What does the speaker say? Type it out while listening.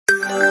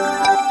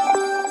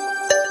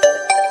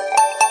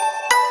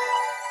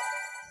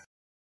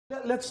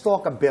let's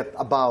talk a bit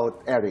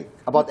about Eric,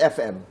 about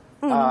FM.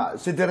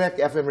 Si Direk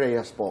FM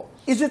Reyes po.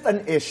 Is it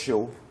an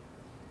issue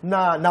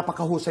na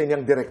napakahusay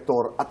niyang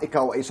direktor at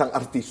ikaw ay isang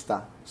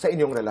artista sa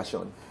inyong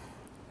relasyon?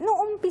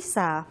 Noong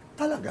umpisa.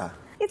 Talaga?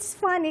 It's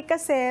funny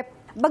kasi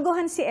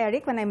baguhan si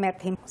Eric when I met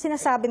him.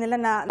 Sinasabi nila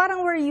na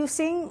parang we're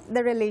using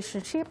the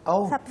relationship.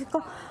 Oh. Sabi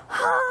ko,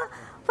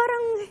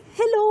 parang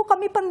hello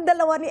kami pang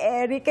dalawa ni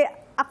Eric. Kaya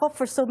ako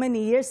for so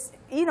many years,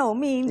 you know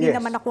me, hindi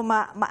naman ako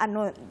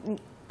maano,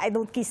 I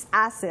don't kiss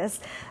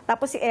asses.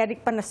 Tapos si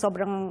Eric pa na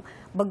sobrang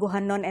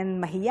baguhan nun and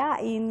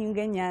mahiyain, yung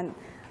ganyan.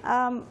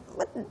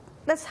 But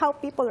that's how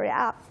people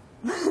react.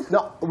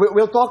 No,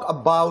 we'll talk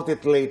about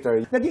it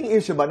later. Naging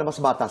issue ba na mas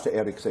bata si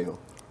Eric sa'yo?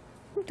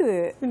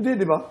 Hindi. Hindi,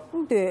 di ba?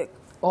 Hindi.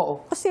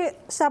 Oo. Kasi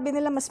sabi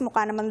nila mas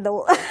mukha naman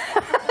daw.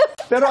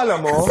 Pero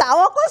alam mo...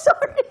 Asawa ko,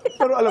 sorry.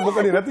 Pero alam mo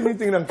kanina,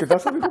 tinitingnan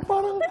kita. Sabi ko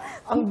parang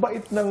ang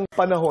bait ng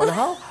panahon.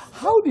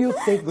 How do you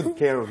take good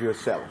care of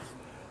yourself?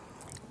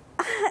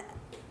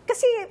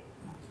 Kasi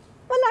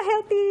wala,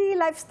 healthy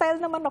lifestyle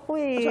naman ako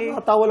eh.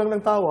 At saka tawa lang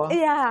ng tawa.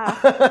 Yeah.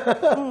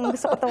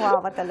 Gusto ko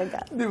tawa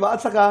talaga. Di ba?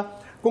 At saka,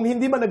 kung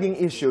hindi man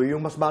naging issue,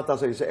 yung mas bata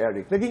sa'yo si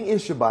Eric, naging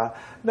issue ba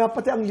na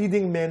pati ang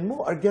leading men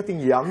mo are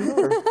getting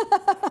younger?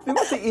 Di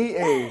ba si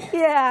EA?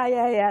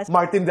 Yeah.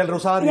 Martin Del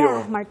Rosario.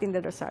 Yeah, Martin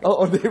Del Rosario.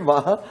 Oo, di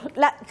ba?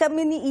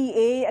 Kami ni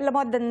EA, alam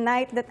mo, the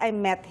night that I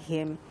met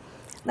him,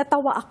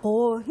 natawa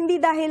ako. Hindi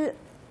dahil,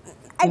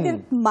 I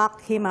didn't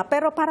mock him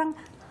pero parang,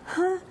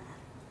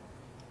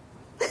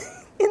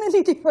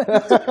 inaliliwan.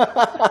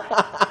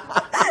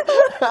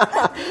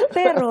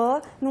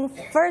 Pero, nung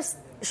first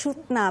shoot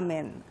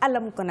namin,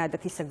 alam ko na that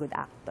he's a good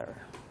actor.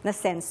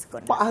 Na-sense ko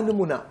na. Paano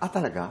mo na?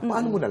 Talaga?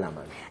 Paano mo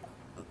nalaman?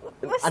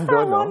 Basta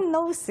one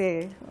knows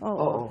eh.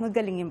 Oo,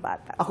 magaling yung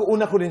bata. Ako,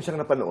 una ko rin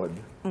siyang napanood.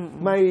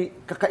 May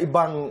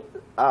kakaibang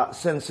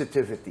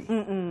sensitivity.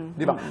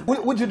 Di ba?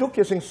 Would you do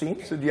kissing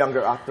scenes with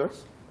younger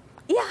actors?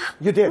 Yeah.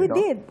 You did, we no?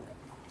 did.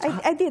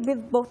 I did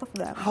with both of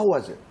them. How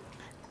was it?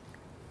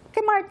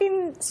 Kay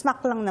Martin,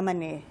 smack lang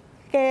naman eh.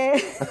 Kay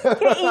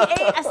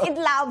EA, as in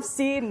love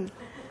scene.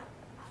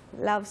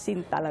 Love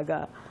scene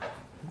talaga.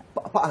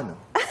 Paano?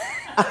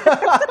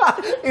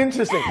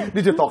 Interesting.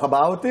 Did you talk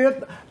about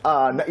it?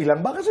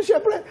 Nailang ba? Kasi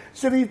syempre,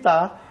 si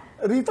Rita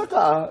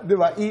ka, di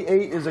ba?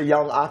 EA is a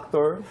young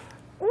actor.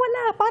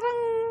 Wala, parang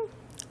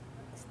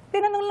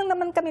tinanong lang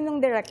naman kami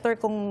ng director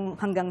kung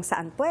hanggang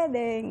saan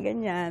pwede,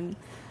 ganyan.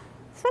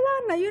 Wala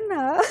na, yun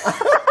na.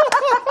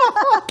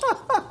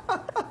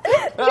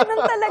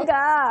 Ganun talaga.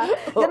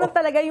 Ganun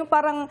talaga yung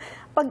parang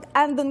pag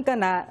andun ka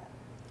na,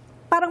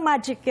 parang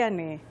magic yan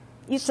eh.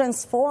 You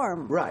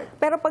transform. Right.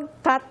 Pero pag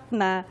cut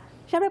na,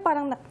 syempre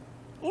parang,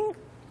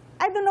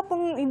 I don't know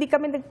kung hindi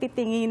kami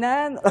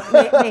nagtitinginan,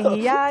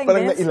 nahihiya,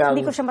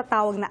 hindi ko siya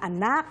matawag na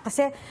anak.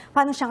 Kasi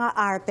paano siya nga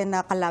arte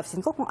na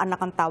kalabsin ko kung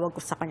anak ang tawag ko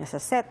sa kanya sa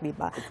set, di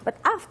ba?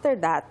 But after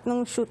that,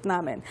 nung shoot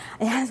namin,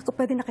 ayan, ko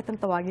pwede na kitang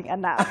tawaging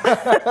anak.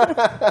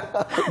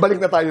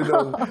 Balik na tayo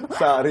doon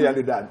sa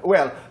realidad.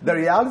 Well, the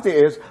reality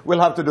is,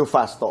 we'll have to do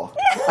fast talk.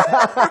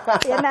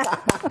 Yan na.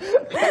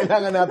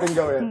 Kailangan natin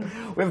gawin.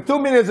 We have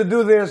 2 minutes to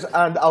do this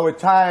and our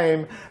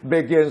time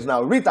begins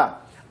now.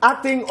 Rita,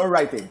 acting or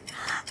writing?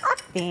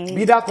 Acting.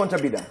 Bida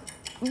kontra bida?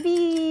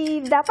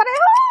 Bida.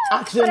 Pareho!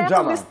 Action, Pareho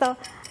drama? Gusto.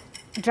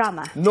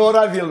 Drama.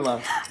 Nora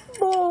Vilma?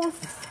 Both.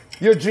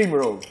 Your dream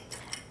role?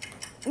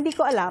 Hindi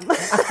ko alam.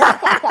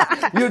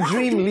 Your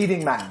dream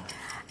leading man?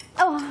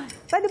 Oh,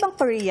 pwede bang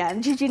Korean?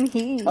 Jijin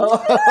Hee. Oh,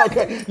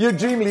 okay. Your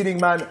dream leading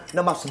man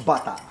na mas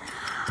bata?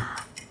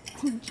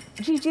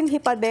 Jijin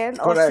Hee pa din.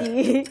 Correct. O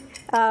si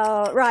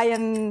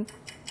Ryan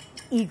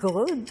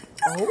Eagle.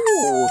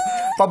 Oh,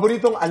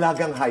 paboritong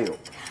alagang hayop?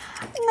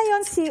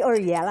 Ngayon si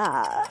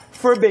Oriela.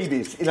 Fur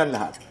babies, ilan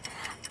lahat?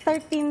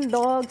 13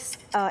 dogs,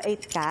 8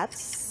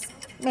 cats.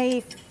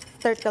 May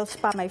turtles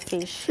pa, may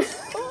fish.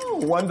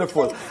 Oh,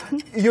 wonderful.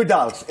 Your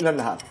dolls, ilan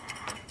lahat?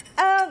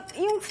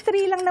 Yung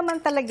 3 lang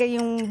naman talaga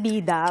yung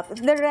bida.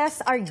 The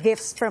rest are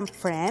gifts from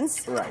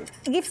friends. Right.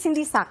 Gifts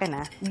hindi sa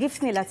akin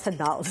Gifts nila sa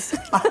dolls.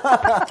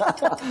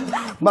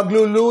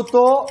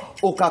 Magluluto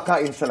o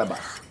kakain sa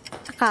labas?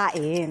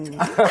 Kain.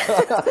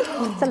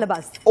 Sa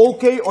labas.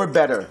 Okay or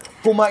better?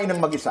 Kumain ng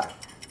mag-isa?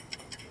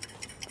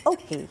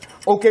 Okay.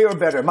 Okay or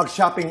better?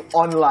 Mag-shopping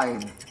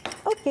online?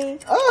 Okay.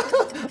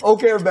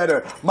 Okay or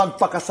better?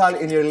 Magpakasal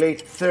in your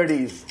late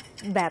 30s?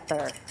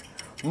 Better.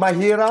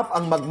 Mahirap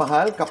ang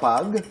magmahal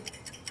kapag?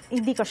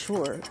 Hindi ka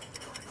sure.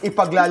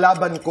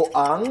 Ipaglalaban ko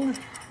ang?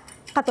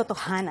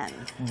 Katotohanan.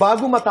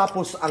 Bago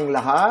matapos ang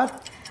lahat?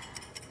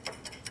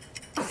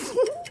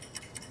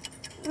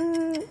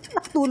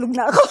 Nakatulog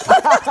na ako.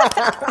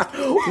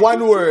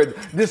 One word,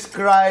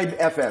 describe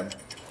FM.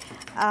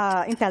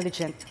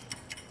 Intelligent.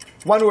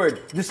 One word,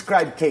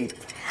 describe Kate.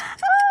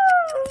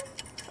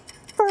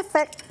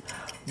 Perfect.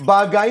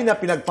 Bagay na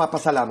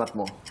pinagpapasalamat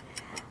mo.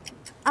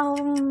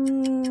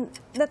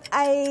 That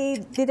I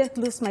didn't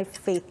lose my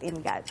faith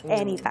in God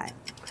anytime.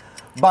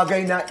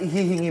 Bagay na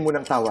ihihingi mo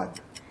ng tawad.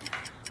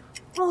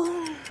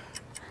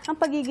 Ang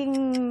pagiging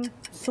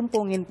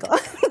sumpungin ko.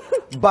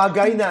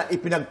 Bagay na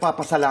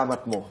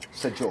ipinagpapasalamat mo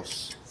sa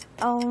Diyos?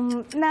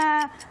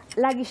 Na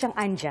lagi siyang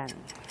andyan.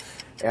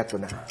 Eto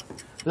na.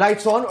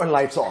 Lights on or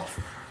lights off?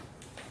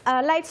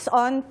 Lights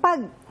on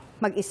pag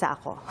mag-isa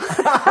ako.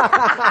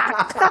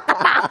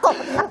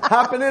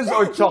 Happiness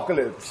or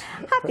chocolates?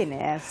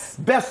 Happiness.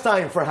 Best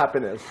time for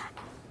happiness?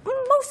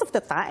 Most of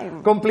the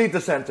time. Complete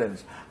the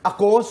sentence.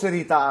 Ako si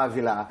Rita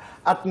Avila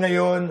at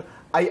ngayon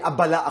ay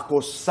abala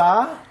ako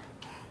sa...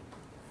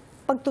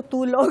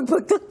 Pagtutulog,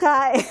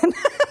 pagkakain.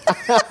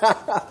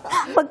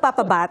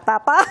 Pagpapabata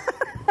pa.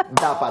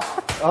 Dapat.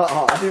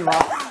 Oo, di ba?